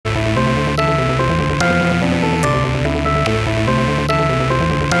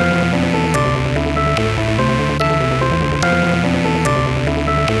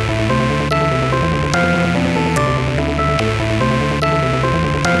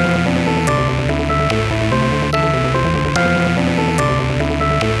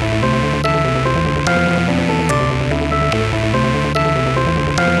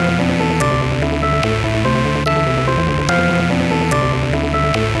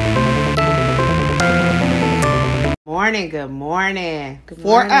morning. Good morning. Good For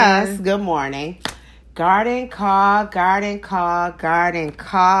morning. us, good morning. Garden call, garden call, garden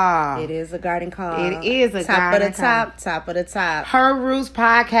call. It is a garden call. It is a top garden of the call. top of the top. Her Roots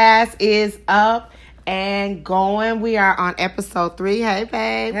podcast is up and going. We are on episode 3. Hey,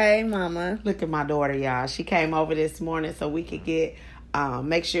 babe. Hey, mama. Look at my daughter, y'all. She came over this morning so we could get,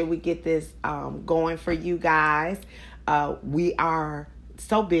 make sure we get this going for you guys. We are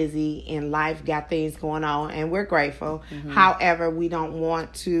so busy in life, got things going on, and we're grateful. However, we don't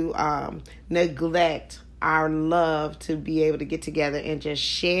want to neglect our love to be able to get together and just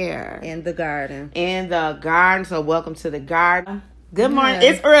share In the garden. in the garden. So welcome to the garden. Good morning.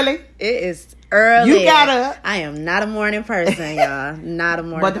 It's early. It is early. You got up. I am not a morning person, y'all. Not a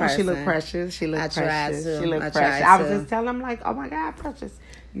morning But person. she looked precious. She looked I tried precious. to. She looked I precious. tried I was to. just telling them, like, oh my God, Precious,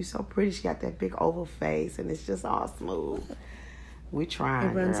 you so pretty. She got that big oval face, and it's just all smooth. We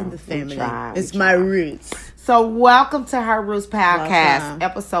trying. It runs girl. in the family. We trying. It's my roots. So welcome to Her Roots podcast, Welcome.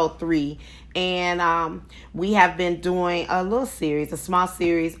 episode 3. And we have been doing a little series, a small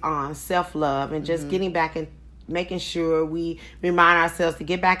series on self-love and just getting back and making sure we remind ourselves to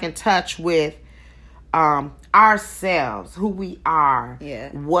get back in touch with ourselves, who we are,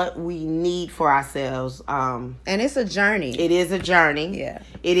 Yeah. what we need for ourselves. And it's a journey. It is a journey. Yeah.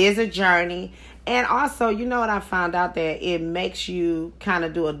 It is a journey. And also, you know what I found out, that it makes you kind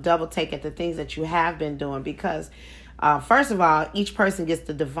of do a double take at the things that you have been doing, because first of all, each person gets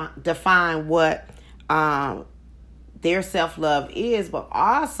to define what their self-love is, but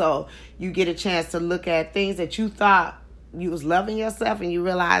also you get a chance to look at things that you thought you was loving yourself and you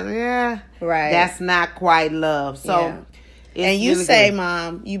realize, Right. that's not quite love. So, Yeah. it's And you really say, good.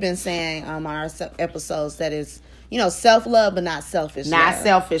 Mom, you've been saying on our episodes that is, self-love, but not selfish Not love.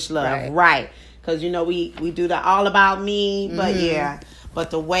 selfish love, right? Because we do the all about me, but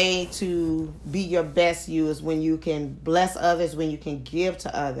but the way to be your best you is when you can bless others, when you can give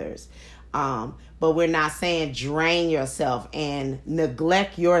to others. But we're not saying drain yourself and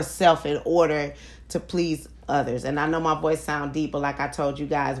neglect yourself in order to please others. And I know my voice sound deep, but like I told you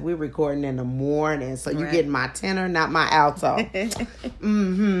guys, we're recording in the morning, so you getting my tenor, not my alto.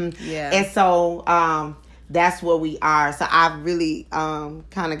 Yeah. And so that's what we are. So I really kind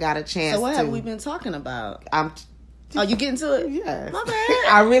of got a chance. So what to, have we been talking about? I'm Oh, you getting to it? yes. My bad.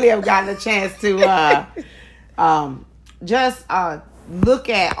 I really have gotten a chance to just look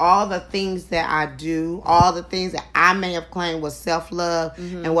at all the things that I do, all the things that I may have claimed was self-love,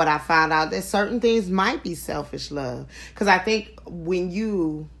 and what I found out that certain things might be selfish love. Because I think when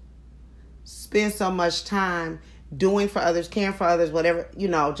you spend so much time doing for others, caring for others, whatever,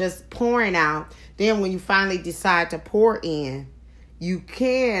 just pouring out, then when you finally decide to pour in, you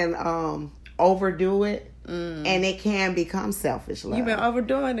can overdo it. And it can become selfish love. You've been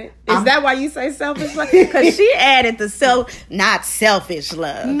overdoing it. Is that why you say selfish love? Because she added the not selfish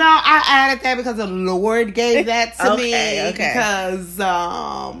love. No, I added that because the Lord gave that to me. Okay. Because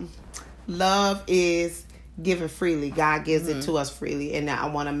love is given freely. God gives it to us freely. And I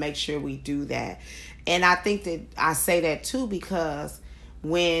want to make sure we do that. And I think that I say that too because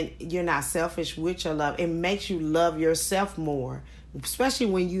when you're not selfish with your love, it makes you love yourself more. Especially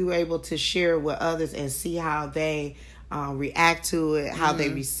when you're able to share it with others and see how they react to it, how they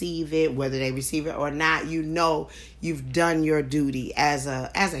receive it, whether they receive it or not. You've done your duty as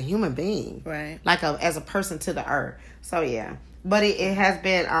a human being, Right. Like as a person to the earth. So yeah, but it has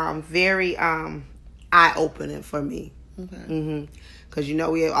been very eye opening for me. Okay. Because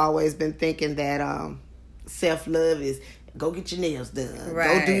we have always been thinking that self love is go get your nails done.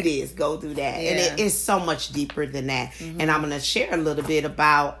 Right. Go do this. Go do that. Yeah. And it's so much deeper than that. And I'm going to share a little bit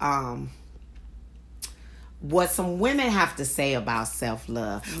about what some women have to say about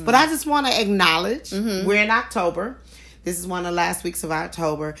self-love. But I just want to acknowledge we're in October. This is one of the last weeks of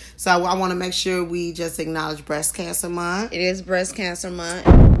October. So I want to make sure we just acknowledge Breast Cancer Month. It is Breast Cancer Month.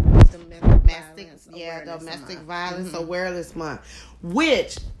 Domestic Violence Awareness Month,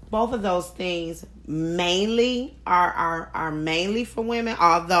 which both of those things mainly are mainly for women,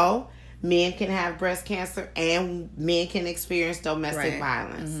 although men can have breast cancer and men can experience domestic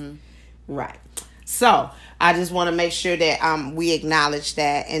violence. Right. So I just want to make sure that we acknowledge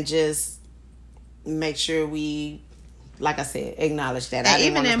that and just make sure we, like I said, acknowledge that. And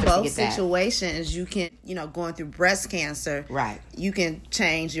even in both situations, you can, going through breast cancer, right? You can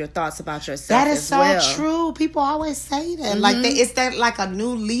change your thoughts about yourself. That is so true. People always say that. Like it's that like a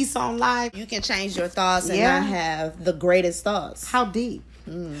new lease on life. You can change your thoughts and not have the greatest thoughts. How deep?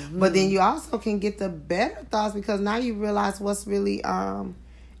 But then you also can get the better thoughts because now you realize what's really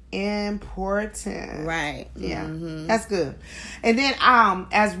important. Right. Yeah. That's good. And then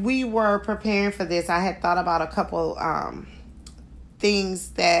as we were preparing for this, I had thought about a couple things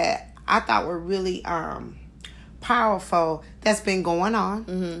that I thought were really powerful that's been going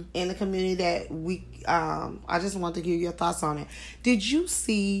on in the community that we I just want to hear your thoughts on it. Did you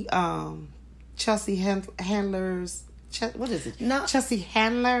see Chelsea Handler's what is it? No. Chelsea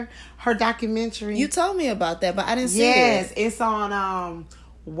Handler, her documentary? You told me about that, but I didn't see it. Yes, it's on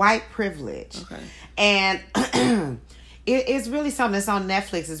white privilege. Okay. And it's really something that's on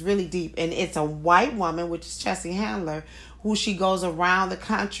Netflix. It's really deep. And it's a white woman, which is Chelsea Handler, who she goes around the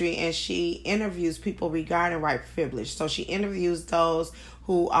country and she interviews people regarding white privilege. So she interviews those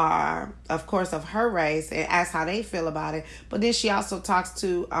who are, of course, of her race and asks how they feel about it. But then she also talks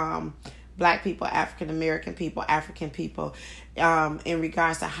to Black people, African American people, African people, in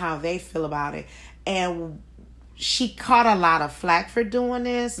regards to how they feel about it. And she caught a lot of flack for doing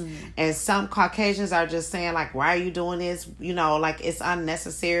this. And some Caucasians are just saying, like, why are you doing this? You know, like, it's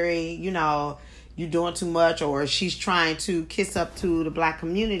unnecessary, you know, you're doing too much, or she's trying to kiss up to the Black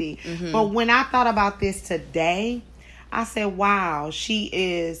community. But when I thought about this today, I said, wow, she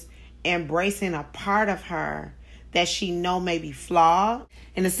is embracing a part of her that she know may be flawed,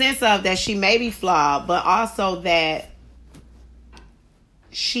 in the sense of that she may be flawed, but also that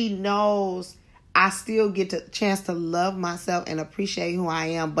she knows I still get the chance to love myself and appreciate who I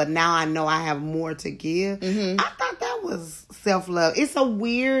am, but now I know I have more to give. I thought that was self-love. It's a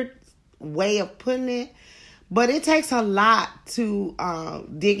weird way of putting it, but it takes a lot to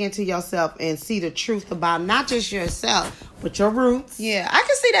dig into yourself and see the truth about not just yourself, but your roots. Yeah, I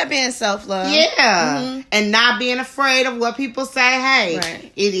can see that being self-love. Yeah. And not being afraid of what people say. Hey,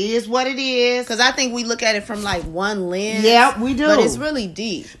 right. It is what it is. Because I think we look at it from like one lens. Yeah, we do. But it's really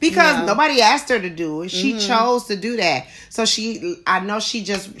deep. Because nobody asked her to do it. She chose to do that. So I know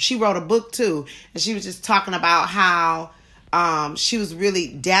she wrote a book too. And she was just talking about how she was really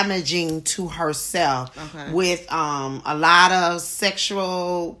damaging to herself with a lot of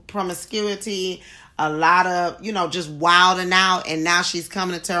sexual promiscuity, a lot of, you know, just wilding out. And now she's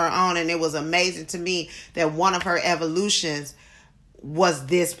coming into her own. And it was amazing to me that one of her evolutions was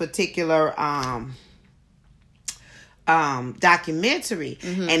this particular documentary.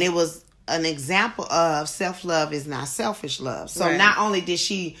 And it was an example of self-love is not selfish love. So not only did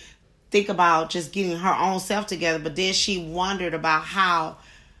she think about just getting her own self together, but then she wondered about how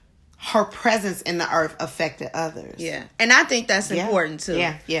her presence in the earth affected others. Yeah. And I think that's important too.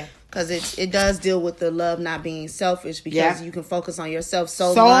 Yeah. Because it does deal with the love not being selfish, because you can focus on yourself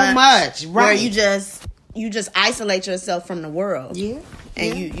so much. Right. Where you just isolate yourself from the world. Yeah.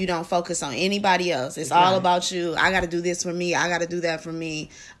 And you don't focus on anybody else. It's all about you. I got to do this for me. I got to do that for me.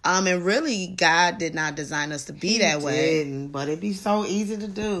 And really, God did not design us to be that way. But it'd be so easy to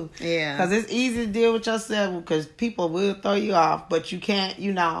do. Yeah. Because it's easy to deal with yourself, because people will throw you off, but you can't,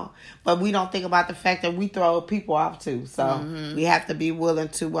 you know. But we don't think about the fact that we throw people off too. So we have to be willing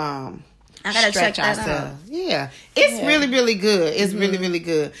to I gotta stretch check that ourselves. out. Yeah. It's really, really good. It's really, really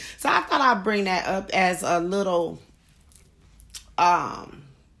good. So I thought I'd bring that up as a little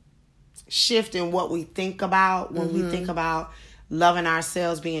shift in what we think about when we think about loving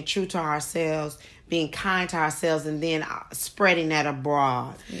ourselves, being true to ourselves, being kind to ourselves, and then spreading that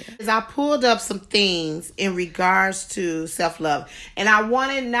abroad. As I pulled up some things in regards to self-love, and I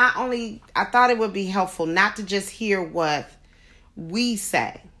thought it would be helpful not to just hear what we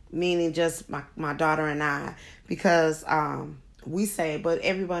say, meaning just my daughter and I, because we say, but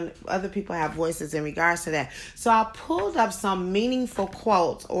other people have voices in regards to that. So I pulled up some meaningful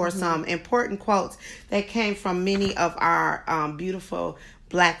quotes or some important quotes that came from many of our beautiful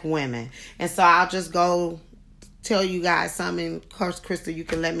Black women. And so I'll just go tell you guys some. And of course, Crystal, you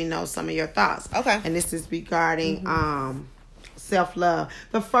can let me know some of your thoughts. Okay. And this is regarding self-love.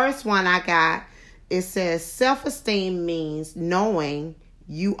 The first one I got, it says, self-esteem means knowing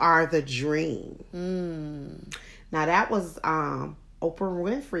you are the dream. Now, that was Oprah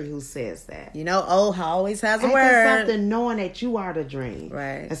Winfrey who says that. You know, always has a Ain't word. that something, knowing that you are the dream.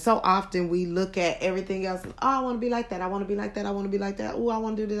 Right. And so often we look at everything else. Oh, I want to be like that. I want to be like that. I want to be like that. Oh, I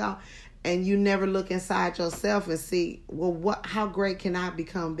want to do this. And you never look inside yourself and see, well, how great can I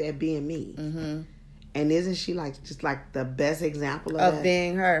become at being me? And isn't she just like the best example of that?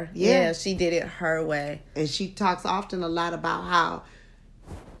 Being her. Yeah, she did it her way. And she talks often a lot about how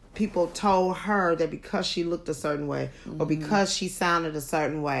people told her that because she looked a certain way, or because she sounded a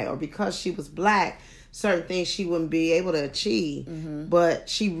certain way, or because she was Black, certain things she wouldn't be able to achieve. But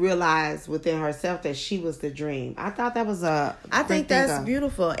she realized within herself that she was the dream. I thought that was I think that's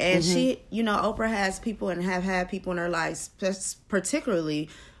beautiful. And she, Oprah has people and have had people in her life, particularly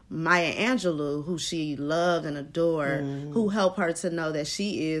Maya Angelou, who she loved and adored, who helped her to know that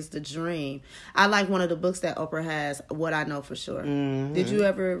she is the dream. I like one of the books that Oprah has, What I Know for Sure. Did you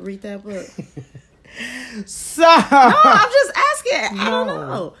ever read that book? So No, I'm just asking. I don't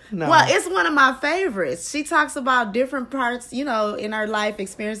know. No. Well, it's one of my favorites. She talks about different parts, in her life,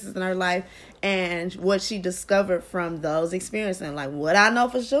 experiences in her life, and what she discovered from those experiences. And like, what I know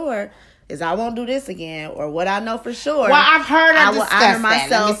for sure is I won't do this again, or what I know for sure. Well, I've heard I her will discuss honor that.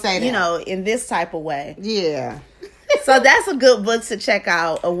 myself, Let me say that. in this type of way. Yeah. So that's a good book to check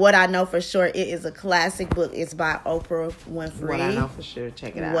out. What I Know for Sure. It is a classic book. It's by Oprah Winfrey. What I Know for Sure.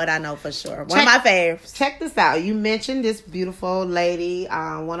 Check it out. What I Know for Sure. One of my favorites. Check this out. You mentioned this beautiful lady,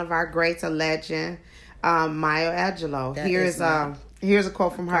 one of our greats, a legend, Maya Angelou. Here's a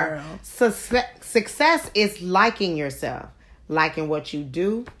quote from her. Success is liking yourself, liking what you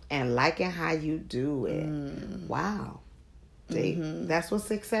do, and liking how you do it. Wow. See, that's what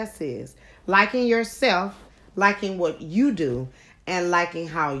success is. Liking yourself, liking what you do, and liking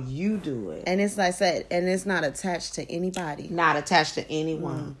how you do it. And it's like I said, and it's not attached to anybody. Not attached to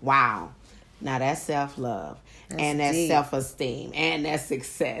anyone. Wow. Now that's self-love. And that's deep. self-esteem. And that's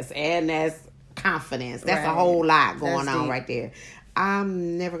success. And that's confidence. That's a Right. whole lot going That's on deep. right there.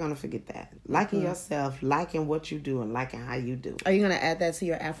 I'm never going to forget that. Liking yourself, liking what you do, and liking how you do it. Are you going to add that to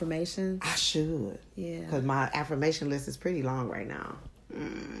your affirmations? I should. Yeah. Because my affirmation list is pretty long right now.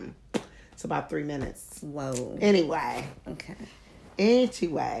 It's about 3 minutes. Whoa. Anyway. Okay. Here's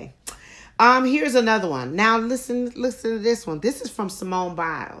another one. Now listen to this one. This is from Simone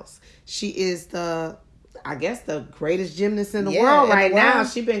Biles. She is the greatest gymnast in the world right now.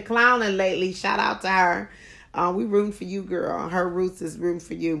 She's been clowning lately. Shout out to her. We rooting for you, girl. Her roots is rooting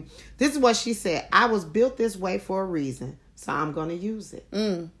for you. This is what she said. I was built this way for a reason, so I'm going to use it.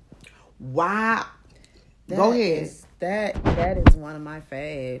 Wow. Go ahead. That is one of my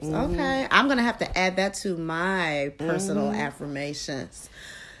faves. Okay. I'm going to have to add that to my personal affirmations.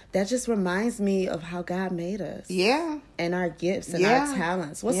 That just reminds me of how God made us. Yeah. And our gifts and our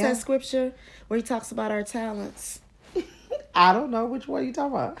talents. What's that scripture where he talks about our talents? I don't know which one you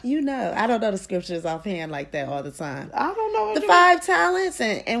talking about. I don't know the scriptures offhand like that all the time. I don't know. The 5 talents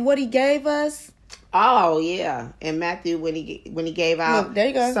and what he gave us. Oh yeah, in Matthew when he gave out Look, there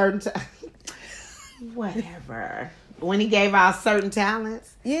you go. certain whatever. When he gave out certain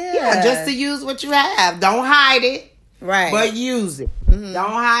talents. Yeah. Just to use what you have. Don't hide it. Right. But use it. Don't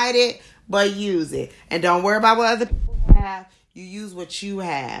hide it, but use it. And don't worry about what other people have. You use what you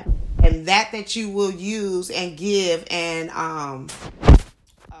have. And that you will use and give and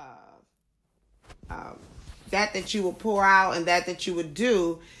that you will pour out and that you would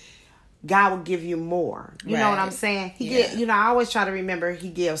do, God will give you more. You know what I'm saying? I always try to remember he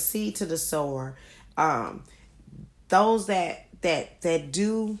gives seed to the sower. Those that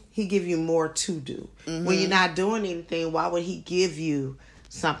do, he give you more to do. When you're not doing anything, why would he give you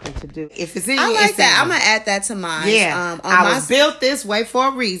something to do? If it's in you, I like that. I'm gonna add that to mine. Yeah, I was built this way for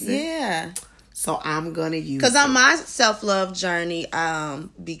a reason. Yeah. So I'm gonna use it. Because on my self-love journey,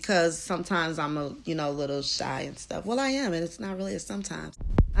 because sometimes I'm a little shy and stuff. Well, I am, and it's not really a sometimes.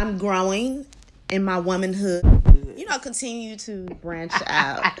 I'm growing in my womanhood. Continue to branch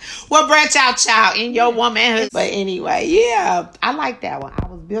out. Well, branch out, child, in your womanhood. But anyway, yeah, I like that one. I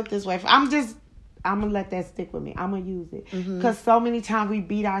was built this way. I'm gonna let that stick with me. I'm gonna use it because so many times we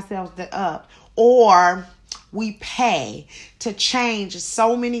beat ourselves up, or we pay to change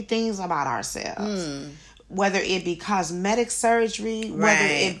so many things about ourselves. Whether it be cosmetic surgery, whether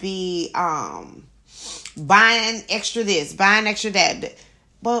it be buying extra this, buying extra that.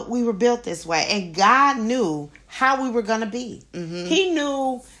 But we were built this way, and God knew how we were gonna be. He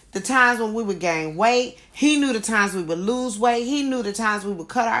knew the times when we would gain weight. He knew the times we would lose weight. He knew the times we would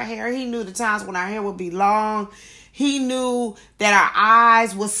cut our hair. He knew the times when our hair would be long. He knew that our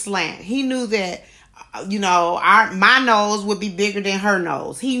eyes would slant. He knew that, my nose would be bigger than her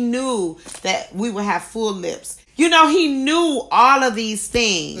nose. He knew that we would have full lips. He knew all of these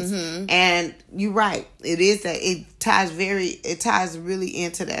things. And you're right. It ties really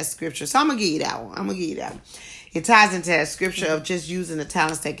into that scripture. So I'm going to give you that one. It ties into that scripture of just using the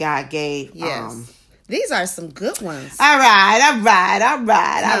talents that God gave. Yes. These are some good ones. All right.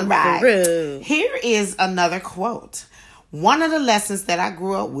 Through. Here is another quote. One of the lessons that I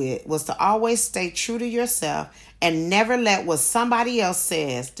grew up with was to always stay true to yourself and never let what somebody else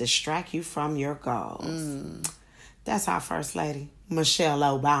says distract you from your goals. That's our first lady, Michelle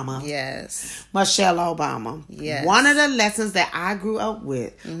Obama. Yes. Michelle Obama. Yes. One of the lessons that I grew up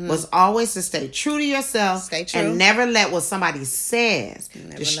with was always to stay true to yourself. Stay true. And never let what somebody says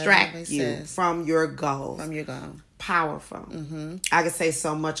distract you from your goals. powerful. Mm-hmm. I could say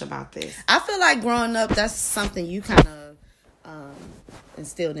so much about this. I feel like growing up, that's something you kind of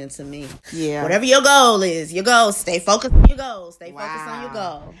instilled into me. Yeah. Whatever your goal is, your goal, stay focused on your goal. Stay focused on your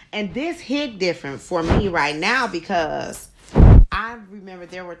goal. And this hit different for me right now because I remember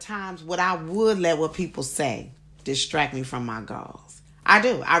there were times when I would let what people say distract me from my goals. I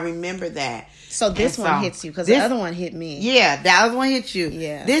do. I remember that. So this one hits you because the other one hit me. Yeah, the other one hits you.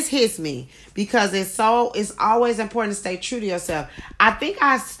 Yeah. This hits me because it's always important to stay true to yourself. I think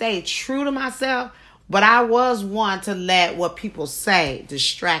I stayed true to myself, but I was one to let what people say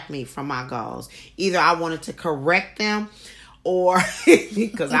distract me from my goals. Either I wanted to correct them or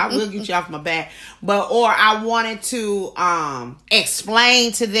because I will get you off my back, or I wanted to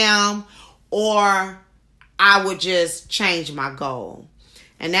explain to them, or I would just change my goal.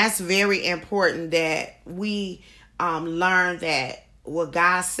 And that's very important that we learn that what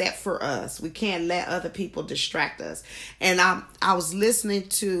God set for us, we can't let other people distract us. And I was listening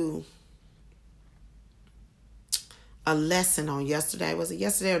to a lesson on yesterday. Was it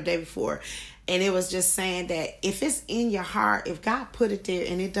yesterday or the day before? And it was just saying that if it's in your heart, if God put it there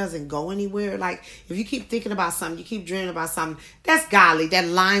and it doesn't go anywhere, like if you keep thinking about something, you keep dreaming about something, that's godly, that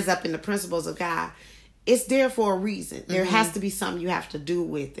lines up in the principles of God. It's there for a reason. There has to be something you have to do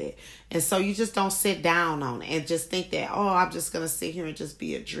with it. And so you just don't sit down on it and just think that, oh, I'm just going to sit here and just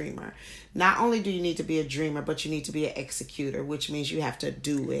be a dreamer. Not only do you need to be a dreamer, but you need to be an executor, which means you have to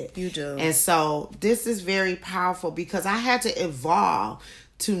do it. You do. And so this is very powerful because I had to evolve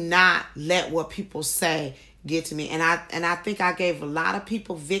to not let what people say get to me. And I think I gave a lot of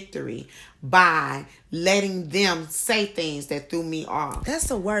people victory by letting them say things that threw me off.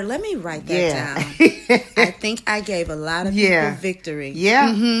 That's a word. Let me write that down. I think I gave a lot of people victory. Yeah.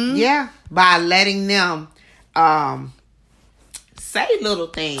 Mm-hmm. Yeah. By letting them say little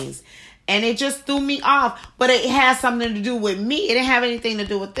things. And it just threw me off. But it has something to do with me. It didn't have anything to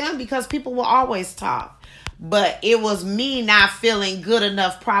do with them because people will always talk. But it was me not feeling good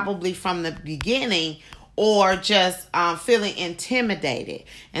enough probably from the beginning, or just feeling intimidated.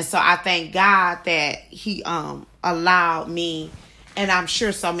 And so I thank God that he allowed me, and I'm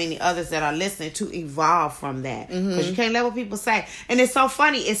sure so many others that are listening, to evolve from that. Because you can't let what people say. And it's so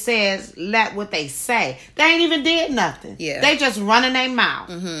funny, it says let what they say. They ain't even did nothing. Yeah. They just running their mouth.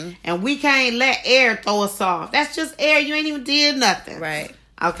 And we can't let air throw us off. That's just air. You ain't even did nothing. Right.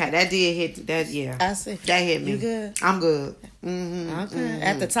 Okay, that did hit. That, yeah. I see. That hit me. You good? I'm good. Okay.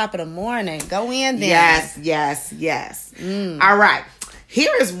 At the top of the morning. Go in there. Yes. All right.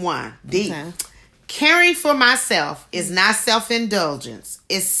 Here is one. Deep. Okay. Caring for myself is not self-indulgence.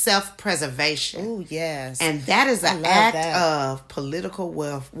 It's self-preservation. Oh, yes. And that is an act of political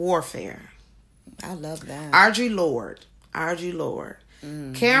warfare. I love that. R.G. Lord.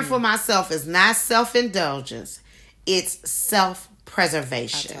 Caring for myself is not self-indulgence. It's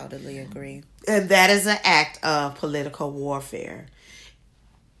self-preservation. I totally agree. And that is an act of political warfare.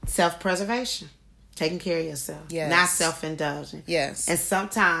 Self-preservation. Taking care of yourself. Yes. Not self-indulging. Yes. And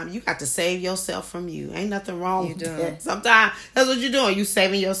sometimes you got to save yourself from you. Ain't nothing wrong with doing. that. Sometimes that's what you're doing. You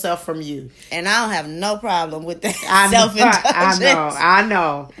saving yourself from you. And I don't have no problem with that. Self-indulgence. I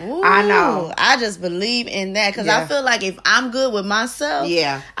know. Ooh, I just believe in that because I feel like if I'm good with myself,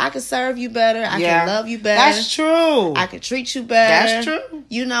 I can serve you better. I can love you better. That's true. I can treat you better. That's true.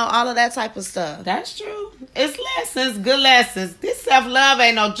 You know, all of that type of stuff. That's true. It's lessons, good lessons. This self-love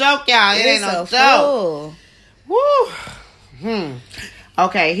ain't no joke, y'all. It ain't no joke. Woo.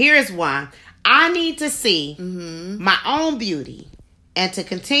 Okay, here's one. I need to see my own beauty and to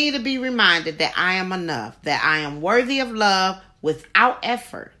continue to be reminded that I am enough, that I am worthy of love without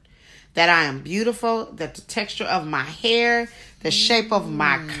effort, that I am beautiful, that the texture of my hair, the shape of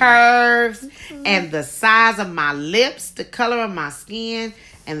my curves, and the size of my lips, the color of my skin,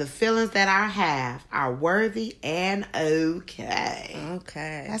 and the feelings that I have are worthy and okay.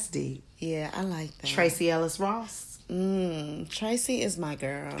 Okay. That's deep. Yeah, I like that. Tracee Ellis Ross. Tracee is my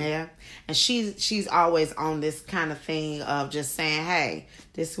girl. Yeah. And she's always on this kind of thing of just saying, hey,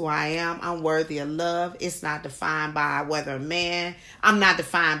 this is who I am. I'm worthy of love. It's not defined by whether I'm not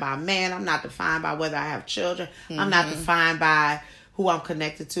defined by a man. I'm not defined by whether I have children. I'm not defined by who I'm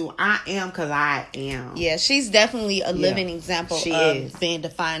connected to. I am because I am. Yeah, she's definitely a living example of being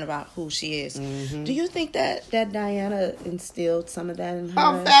defined about who she is. Do you think that Diana instilled some of that in her?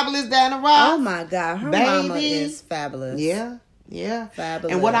 Oh, fabulous Diana Ross. Oh my God, her mama is fabulous. Yeah.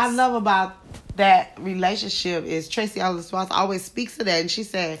 Fabulous. And what I love about that relationship is Tracee Ellis Ross always speaks to that, and she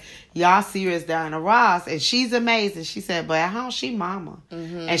said, y'all see her as Diana Ross, and she's amazing. She said, but at home she mama,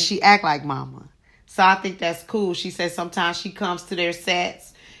 and she act like mama. So I think that's cool. She says sometimes she comes to their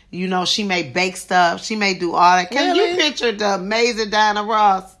sets You know, she may bake stuff. She may do all that. Can you picture the amazing Diana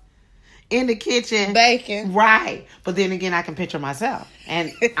Ross in the kitchen? Baking. Right. But then again, I can picture myself.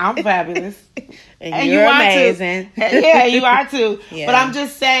 And I'm fabulous. and you're amazing. Yeah, you are too. Yeah. But I'm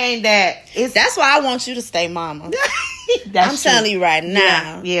just saying that that's why I want you to stay mama. I'm telling you right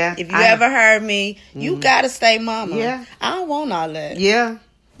now. Yeah. If you ever heard me, you gotta stay mama. Yeah. I don't want all that. Yeah.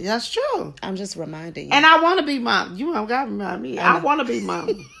 That's true. I'm just reminding you. And I want to be mom. You don't got to remind me. I want to be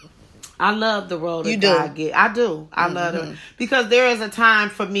mom. I love the role that God get. I do. I love it. Because there is a time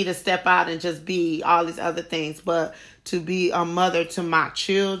for me to step out and just be all these other things. But to be a mother to my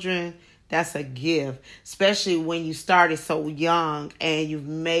children, that's a gift. Especially when you started so young and you've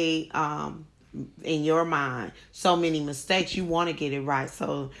made, in your mind, so many mistakes. You want to get it right.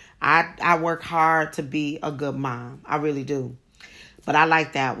 So I work hard to be a good mom. I really do. But I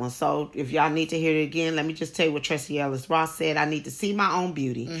like that one. So if y'all need to hear it again, let me just tell you what Tracee Ellis Ross said. I need to see my own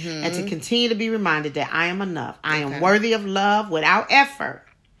beauty and to continue to be reminded that I am enough. I am worthy of love without effort.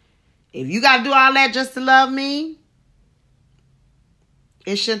 If you got to do all that just to love me,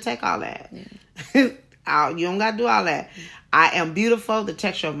 it shouldn't take all that. You don't got to do all that. I am beautiful. The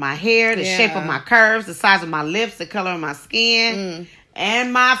texture of my hair, the shape of my curves, the size of my lips, the color of my skin.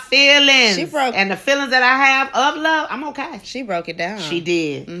 And my feelings. And the feelings that I have of love, I'm okay. She broke it down. She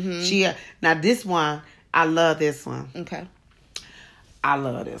did. She now this one, I love this one. Okay. I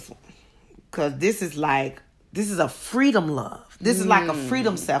love this one. Because this is a freedom love. This is like a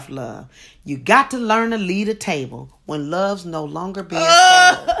freedom self-love. You got to learn to lead a table when love's no longer being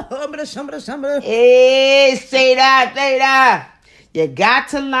served. Hey, say that. You got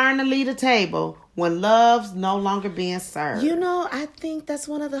to learn to lead a table when love's no longer being served. You know, I think that's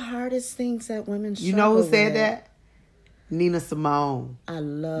one of the hardest things that women struggle with. You know who said that? Nina Simone. I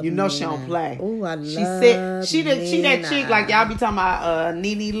love You know Nina. she don't play. Oh, I love she that chick like y'all be talking about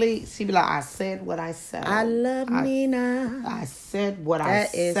Nene Lee. She be like, I said what I said. I love Nina. I said what I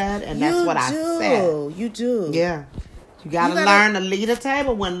said, and that's what I said. You do. Yeah. You gotta learn to lead a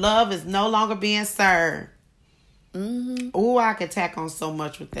table when love is no longer being served. Oh, I could tack on so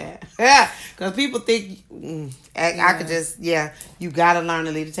much with that. Yeah, because people think I could just you gotta learn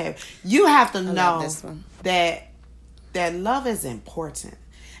to lead the table. You have to know that love is important,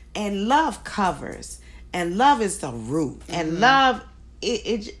 and love covers, and love is the root, and love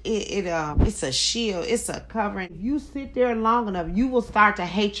it's a shield, it's a covering. If you sit there long enough, you will start to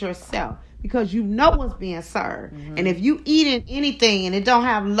hate yourself because you know what's being served, and if you eating anything and it don't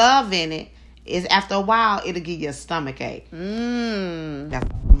have love in it. Is after a while it'll give you a stomach ache. That's all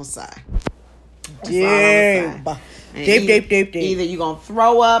I'm gonna say. Deep. Either you're gonna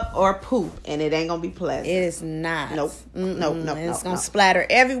throw up or poop, and it ain't gonna be pleasant. It is not. Nope. It's gonna splatter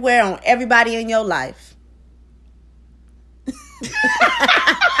everywhere on everybody in your life.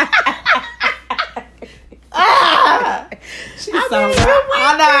 She's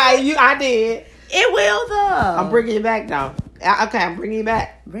I did. It will though. I'm bringing you back though. Okay, I'm bringing you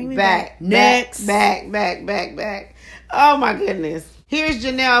back. Bring me back. Next. Back. Oh my goodness. Here's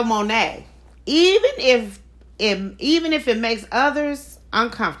Janelle Monáe. Even if it makes others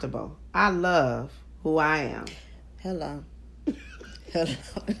uncomfortable, I love who I am. Hello.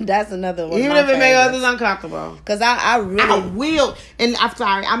 That's another one. Even if it makes others uncomfortable, because I will. And I'm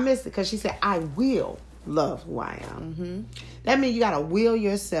sorry, I missed it because she said I will love who I am. That means you gotta will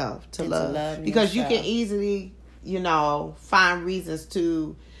yourself to love because yourself. You can easily. Find reasons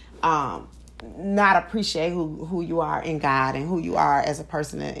to not appreciate who you are in God and who you are as a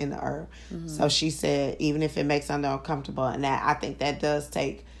person in the earth. So she said, even if it makes them uncomfortable, and that I think that does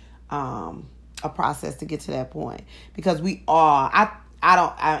take a process to get to that point because we all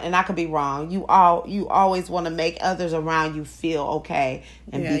and I could be wrong. You always want to make others around you feel okay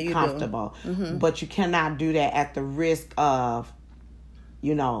and be comfortable, but you cannot do that at the risk of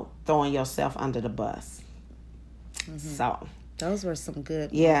throwing yourself under the bus. So those were some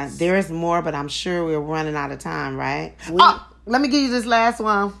good ones. There is more, but I'm sure we're running out of time, right? Let me give you this last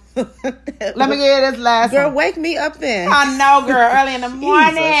one. Girl, wake me up then. I know, girl, early in the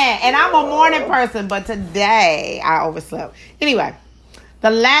morning. And I'm a morning person, but today I overslept. Anyway, the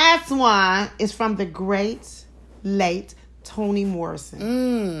last one is from the great late Toni Morrison.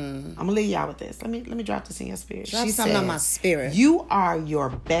 I'm gonna leave y'all with this. Let me drop this in your spirit. Drop something on my spirit. You are your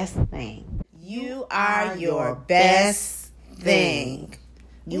best thing. You are your best thing.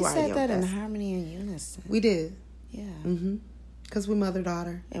 We said that in harmony and unison. We did. Yeah. Because we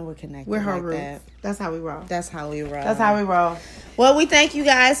mother-daughter. And we're connected. We're her like roots. that. That's how we roll. That's how we roll. That's how we roll. Well, we thank you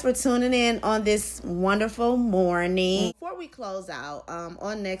guys for tuning in on this wonderful morning. Before we close out,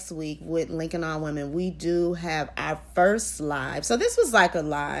 on next week with Lincoln All Women, we do have our first live. So this was like a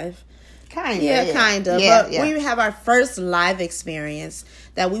live. Kind of. Yeah, kind of. Yeah, but we have our first live experience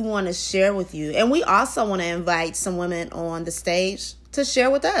that we want to share with you. And we also want to invite some women on the stage to share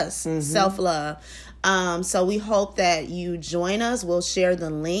with us self-love. So we hope that you join us. We'll share the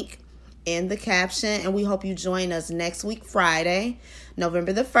link in the caption. And we hope you join us next week, Friday,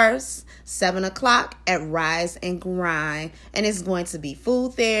 November the 1st, 7 o'clock at Rise and Grind. And it's going to be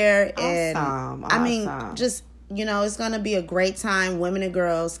food there. And I mean, just... it's going to be a great time. Women and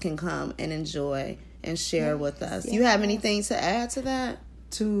girls can come and enjoy and share with us. You have anything to add to that?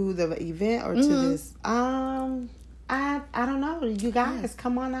 To the event or to this? I don't know. You guys,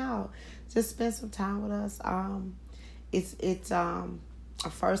 come on out. Just spend some time with us. It's a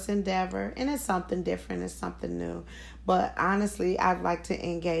first endeavor, and it's something different. It's something new. But honestly, I'd like to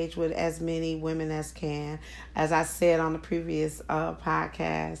engage with as many women as can. As I said on the previous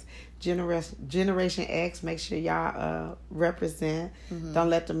podcast, Generation X, make sure y'all represent. Don't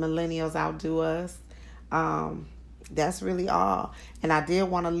let the millennials outdo us. That's really all. And I did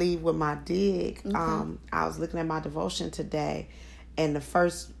want to leave with my dig. I was looking at my devotion today, and the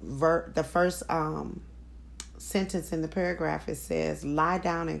first sentence in the paragraph, it says, "Lie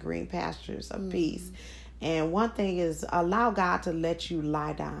down in green pastures of peace." And one thing is, allow God to let you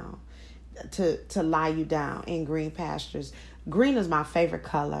lie down, to lie you down in green pastures. Green is my favorite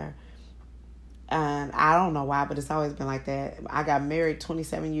color. And I don't know why, but it's always been like that. I got married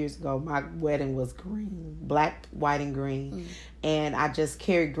 27 years ago. My wedding was green, black, white, and green. And I just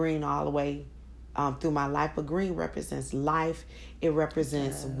carried green all the way through my life. But green represents life. It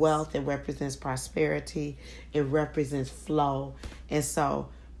represents wealth. It represents prosperity. It represents flow. And so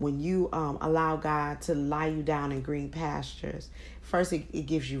when you allow God to lie you down in green pastures, first it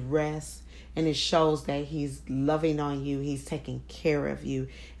gives you rest. And it shows that he's loving on you. He's taking care of you.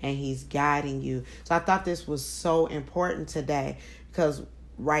 And he's guiding you. So I thought this was so important today. Because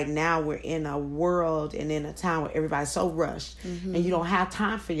right now we're in a world and in a time where everybody's so rushed. And you don't have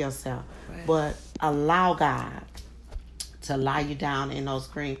time for yourself. Right. But allow God to lie you down in those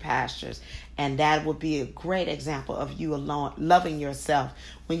green pastures. And that would be a great example of you alone loving yourself.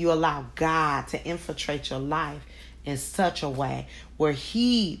 When you allow God to infiltrate your life in such a way where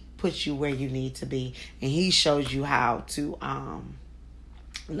he puts you where you need to be, and he shows you how to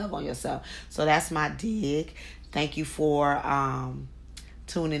love on yourself. So that's my dig. Thank you for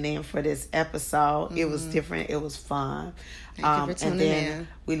tuning in for this episode. It was different. It was fun. Thank you for tuning in.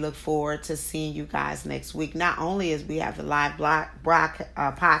 We look forward to seeing you guys next week. Not only is we have the live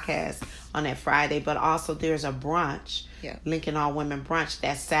podcast on that Friday, but also there's a brunch. Yeah. Lincoln All Women Brunch.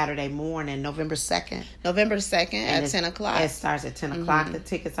 That's Saturday morning, November 2nd. November 2nd at 10 o'clock. It starts at 10 o'clock. The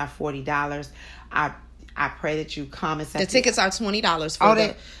tickets are $40. I pray that you come. The tickets are $20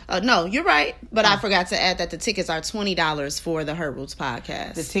 for no, you're right. But I forgot to add that the tickets are $20 for the Her Roots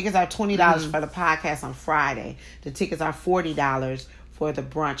podcast. The tickets are $20 for the podcast on Friday. The tickets are $40 for the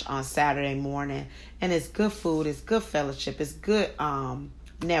brunch on Saturday morning. And it's good food. It's good fellowship. It's good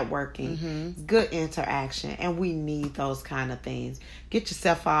networking, good interaction, and we need those kind of things. Get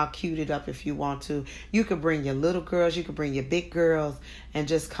yourself all cuted up if you want to. You can bring your little girls, you can bring your big girls, and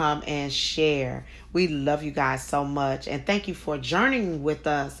just come and share. We love you guys so much, and thank you for journeying with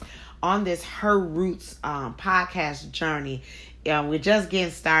us on this Her Roots podcast journey. We're just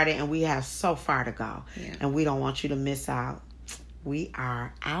getting started, and we have so far to go, and we don't want you to miss out. We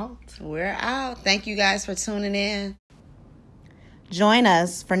are out. We're out. Thank you guys for tuning in. Join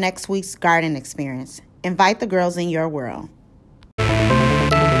us for next week's garden experience. Invite the girls in your world.